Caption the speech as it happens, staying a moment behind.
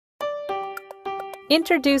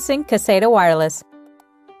Introducing Caseta Wireless.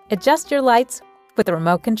 Adjust your lights with a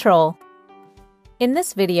remote control. In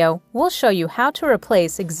this video, we'll show you how to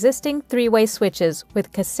replace existing three-way switches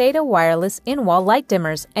with Caseta Wireless in-wall light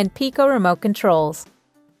dimmers and Pico remote controls.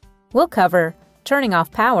 We'll cover turning off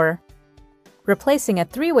power, replacing a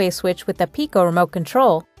three-way switch with a Pico remote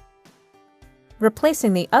control,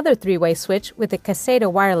 replacing the other three-way switch with a Caseta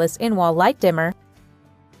Wireless in-wall light dimmer,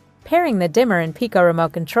 pairing the dimmer and Pico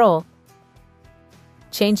remote control,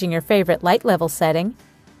 changing your favorite light level setting,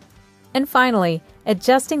 and finally,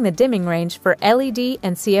 adjusting the dimming range for LED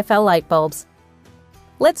and CFL light bulbs.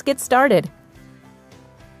 Let's get started.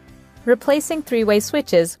 Replacing three-way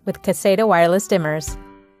switches with Caseta Wireless dimmers.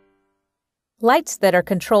 Lights that are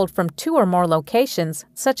controlled from two or more locations,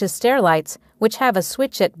 such as stair lights, which have a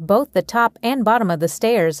switch at both the top and bottom of the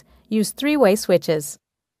stairs, use three-way switches.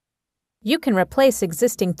 You can replace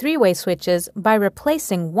existing three-way switches by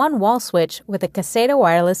replacing one wall switch with a Caseta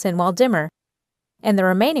Wireless in-wall dimmer, and the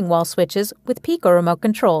remaining wall switches with Pico remote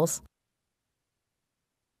controls.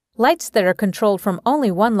 Lights that are controlled from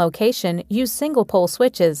only one location use single-pole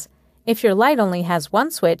switches. If your light only has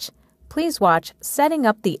one switch, please watch Setting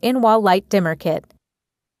Up the In-Wall Light Dimmer Kit.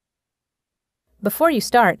 Before you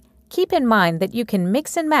start, keep in mind that you can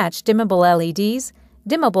mix and match dimmable LEDs,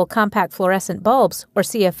 dimmable compact fluorescent bulbs, or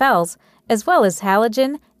CFLs, as well as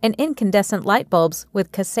halogen and incandescent light bulbs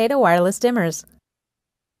with Caseta Wireless dimmers.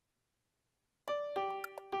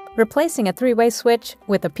 Replacing a three-way switch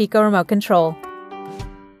with a Pico remote control.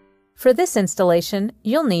 For this installation,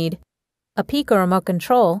 you'll need a Pico remote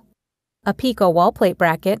control, a Pico wall plate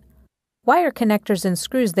bracket, wire connectors and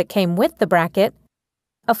screws that came with the bracket,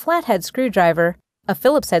 a flathead screwdriver, a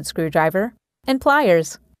Phillips head screwdriver, and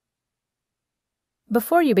pliers.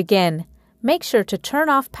 Before you begin, make sure to turn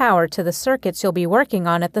off power to the circuits you'll be working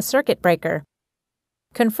on at the circuit breaker.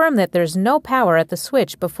 Confirm that there's no power at the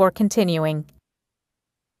switch before continuing.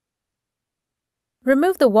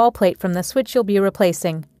 Remove the wall plate from the switch you'll be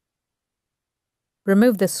replacing.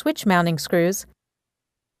 Remove the switch mounting screws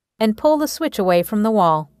and pull the switch away from the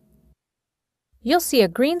wall. You'll see a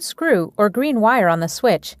green screw or green wire on the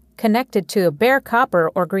switch connected to a bare copper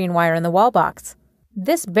or green wire in the wall box.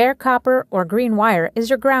 This bare copper or green wire is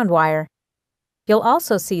your ground wire. You'll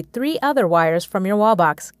also see three other wires from your wall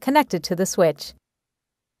box connected to the switch.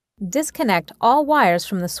 Disconnect all wires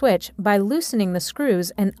from the switch by loosening the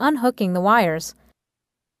screws and unhooking the wires.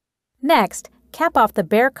 Next, cap off the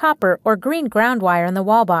bare copper or green ground wire in the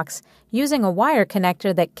wall box using a wire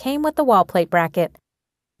connector that came with the wall plate bracket.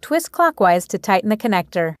 Twist clockwise to tighten the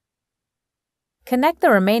connector. Connect the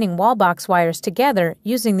remaining wall box wires together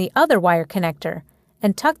using the other wire connector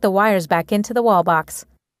and tuck the wires back into the wall box.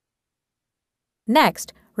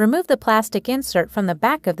 Next, remove the plastic insert from the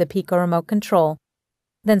back of the Pico remote control.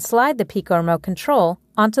 Then slide the Pico remote control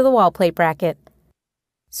onto the wall plate bracket.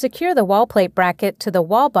 Secure the wall plate bracket to the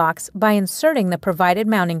wall box by inserting the provided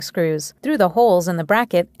mounting screws through the holes in the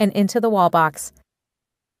bracket and into the wall box.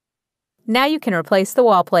 Now you can replace the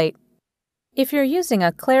wall plate. If you're using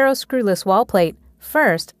a Claro screwless wall plate,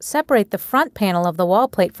 first separate the front panel of the wall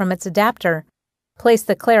plate from its adapter. Place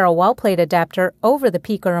the Claro wall plate adapter over the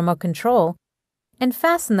Pico remote control and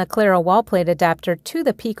fasten the Claro wall plate adapter to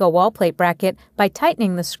the Pico wall plate bracket by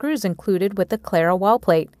tightening the screws included with the Claro wall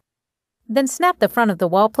plate. Then snap the front of the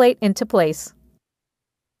wall plate into place.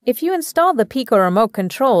 If you install the Pico remote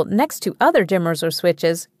control next to other dimmers or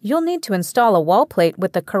switches, you'll need to install a wall plate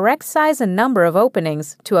with the correct size and number of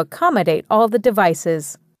openings to accommodate all the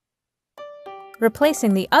devices.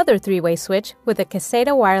 Replacing the other three-way switch with a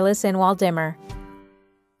Caseta Wireless in-wall dimmer.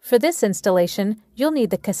 For this installation, you'll need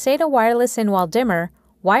the Caseta Wireless in-wall dimmer,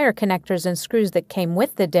 wire connectors and screws that came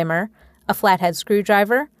with the dimmer, a flathead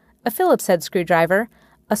screwdriver, a Phillips head screwdriver,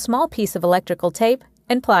 a small piece of electrical tape,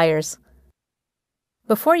 and pliers.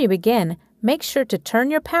 Before you begin, make sure to turn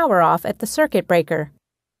your power off at the circuit breaker.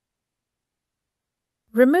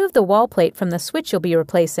 Remove the wall plate from the switch you'll be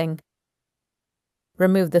replacing.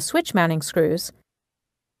 Remove the switch mounting screws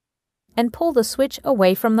and pull the switch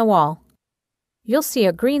away from the wall. You'll see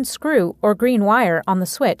a green screw or green wire on the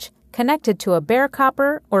switch connected to a bare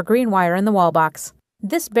copper or green wire in the wall box.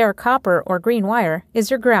 This bare copper or green wire is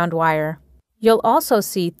your ground wire. You'll also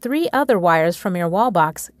see three other wires from your wall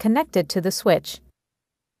box connected to the switch.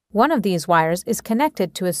 One of these wires is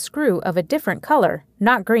connected to a screw of a different color,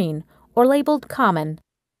 not green, or labeled common.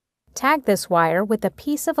 Tag this wire with a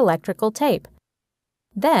piece of electrical tape.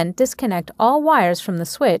 Then disconnect all wires from the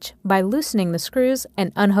switch by loosening the screws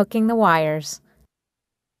and unhooking the wires.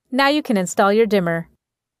 Now you can install your dimmer.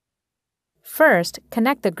 First,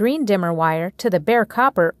 connect the green dimmer wire to the bare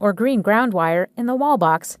copper or green ground wire in the wall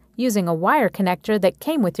box using a wire connector that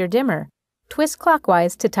came with your dimmer. Twist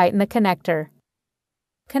clockwise to tighten the connector.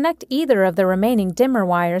 Connect either of the remaining dimmer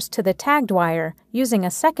wires to the tagged wire using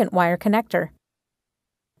a second wire connector.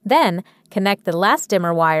 Then, connect the last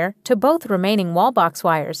dimmer wire to both remaining wall box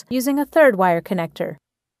wires using a third wire connector.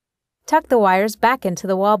 Tuck the wires back into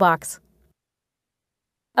the wall box.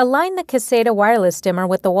 Align the Caseta wireless dimmer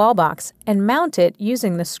with the wall box and mount it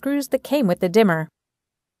using the screws that came with the dimmer.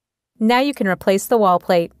 Now you can replace the wall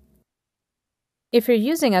plate. If you're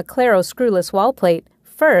using a Claro screwless wall plate,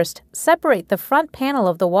 first, separate the front panel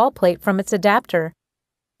of the wall plate from its adapter.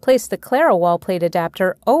 Place the Claro wall plate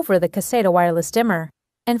adapter over the Caseta wireless dimmer,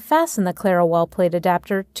 and fasten the Claro wall plate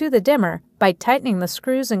adapter to the dimmer by tightening the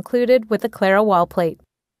screws included with the Claro wall plate.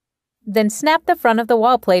 Then snap the front of the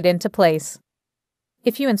wall plate into place.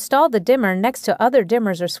 If you install the dimmer next to other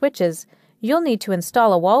dimmers or switches, you'll need to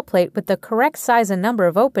install a wall plate with the correct size and number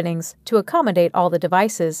of openings to accommodate all the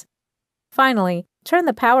devices. Finally, turn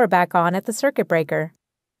the power back on at the circuit breaker.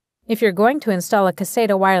 If you're going to install a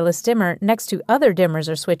Caseta wireless dimmer next to other dimmers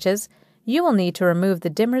or switches, you will need to remove the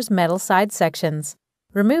dimmer's metal side sections.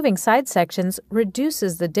 Removing side sections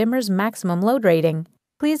reduces the dimmer's maximum load rating.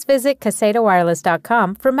 Please visit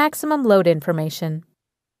CasetaWireless.com for maximum load information.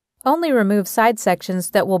 Only remove side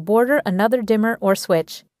sections that will border another dimmer or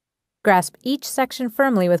switch. Grasp each section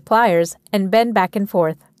firmly with pliers and bend back and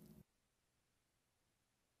forth.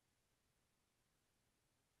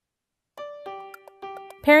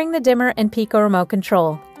 Pairing the dimmer and Pico remote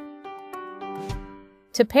control.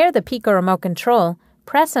 To pair the Pico remote control,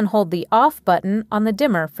 press and hold the off button on the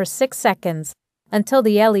dimmer for 6 seconds until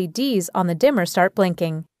the LEDs on the dimmer start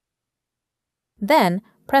blinking. Then,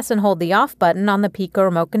 press and hold the off button on the Pico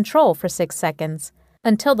remote control for 6 seconds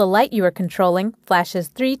until the light you are controlling flashes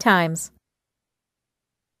 3 times.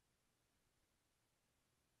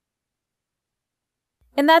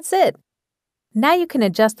 And that's it! Now you can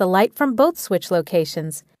adjust the light from both switch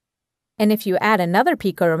locations. And if you add another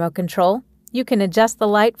Pico remote control, you can adjust the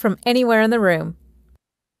light from anywhere in the room.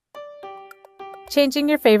 Changing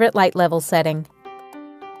your favorite light level setting.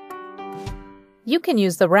 You can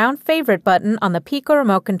use the round favorite button on the Pico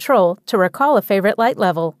remote control to recall a favorite light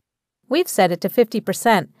level. We've set it to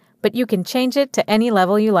 50%, but you can change it to any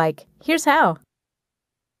level you like. Here's how.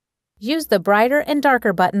 Use the brighter and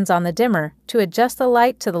darker buttons on the dimmer to adjust the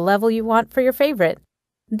light to the level you want for your favorite.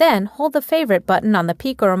 Then hold the favorite button on the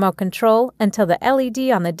Pico remote control until the LED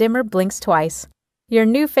on the dimmer blinks twice. Your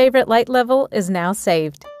new favorite light level is now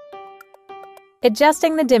saved.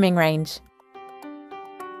 Adjusting the dimming range.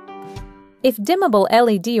 If dimmable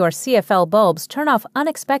LED or CFL bulbs turn off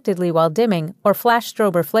unexpectedly while dimming or flash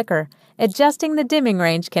strobe or flicker, adjusting the dimming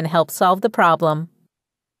range can help solve the problem.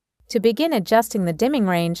 To begin adjusting the dimming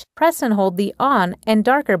range, press and hold the on and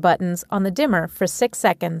darker buttons on the dimmer for 6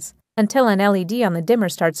 seconds until an LED on the dimmer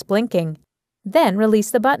starts blinking. Then release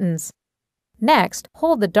the buttons. Next,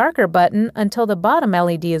 hold the darker button until the bottom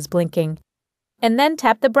LED is blinking, and then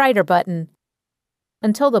tap the brighter button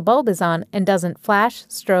until the bulb is on and doesn't flash,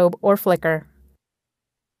 strobe, or flicker.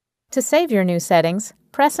 To save your new settings,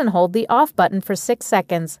 press and hold the off button for 6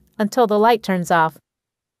 seconds until the light turns off.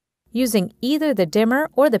 Using either the dimmer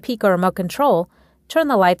or the Pico remote control, turn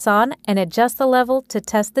the lights on and adjust the level to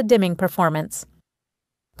test the dimming performance.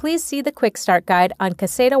 Please see the Quick Start Guide on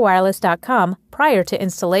CasetaWireless.com prior to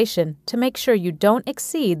installation to make sure you don't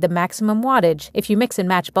exceed the maximum wattage if you mix and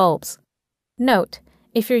match bulbs. Note: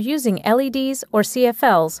 if you're using LEDs or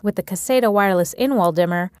CFLs with the Caseta wireless in-wall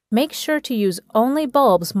dimmer, make sure to use only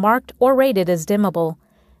bulbs marked or rated as dimmable.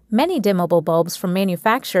 Many dimmable bulbs from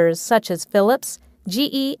manufacturers such as Philips,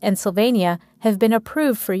 GE, and Sylvania have been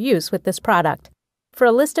approved for use with this product. For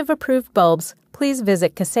a list of approved bulbs, please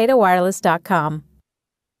visit CasetaWireless.com.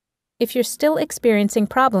 If you're still experiencing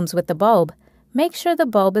problems with the bulb, make sure the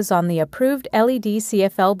bulb is on the approved LED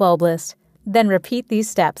CFL bulb list. Then repeat these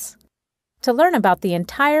steps. To learn about the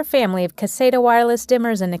entire family of Caseta wireless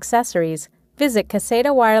dimmers and accessories, visit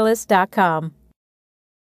CasetaWireless.com.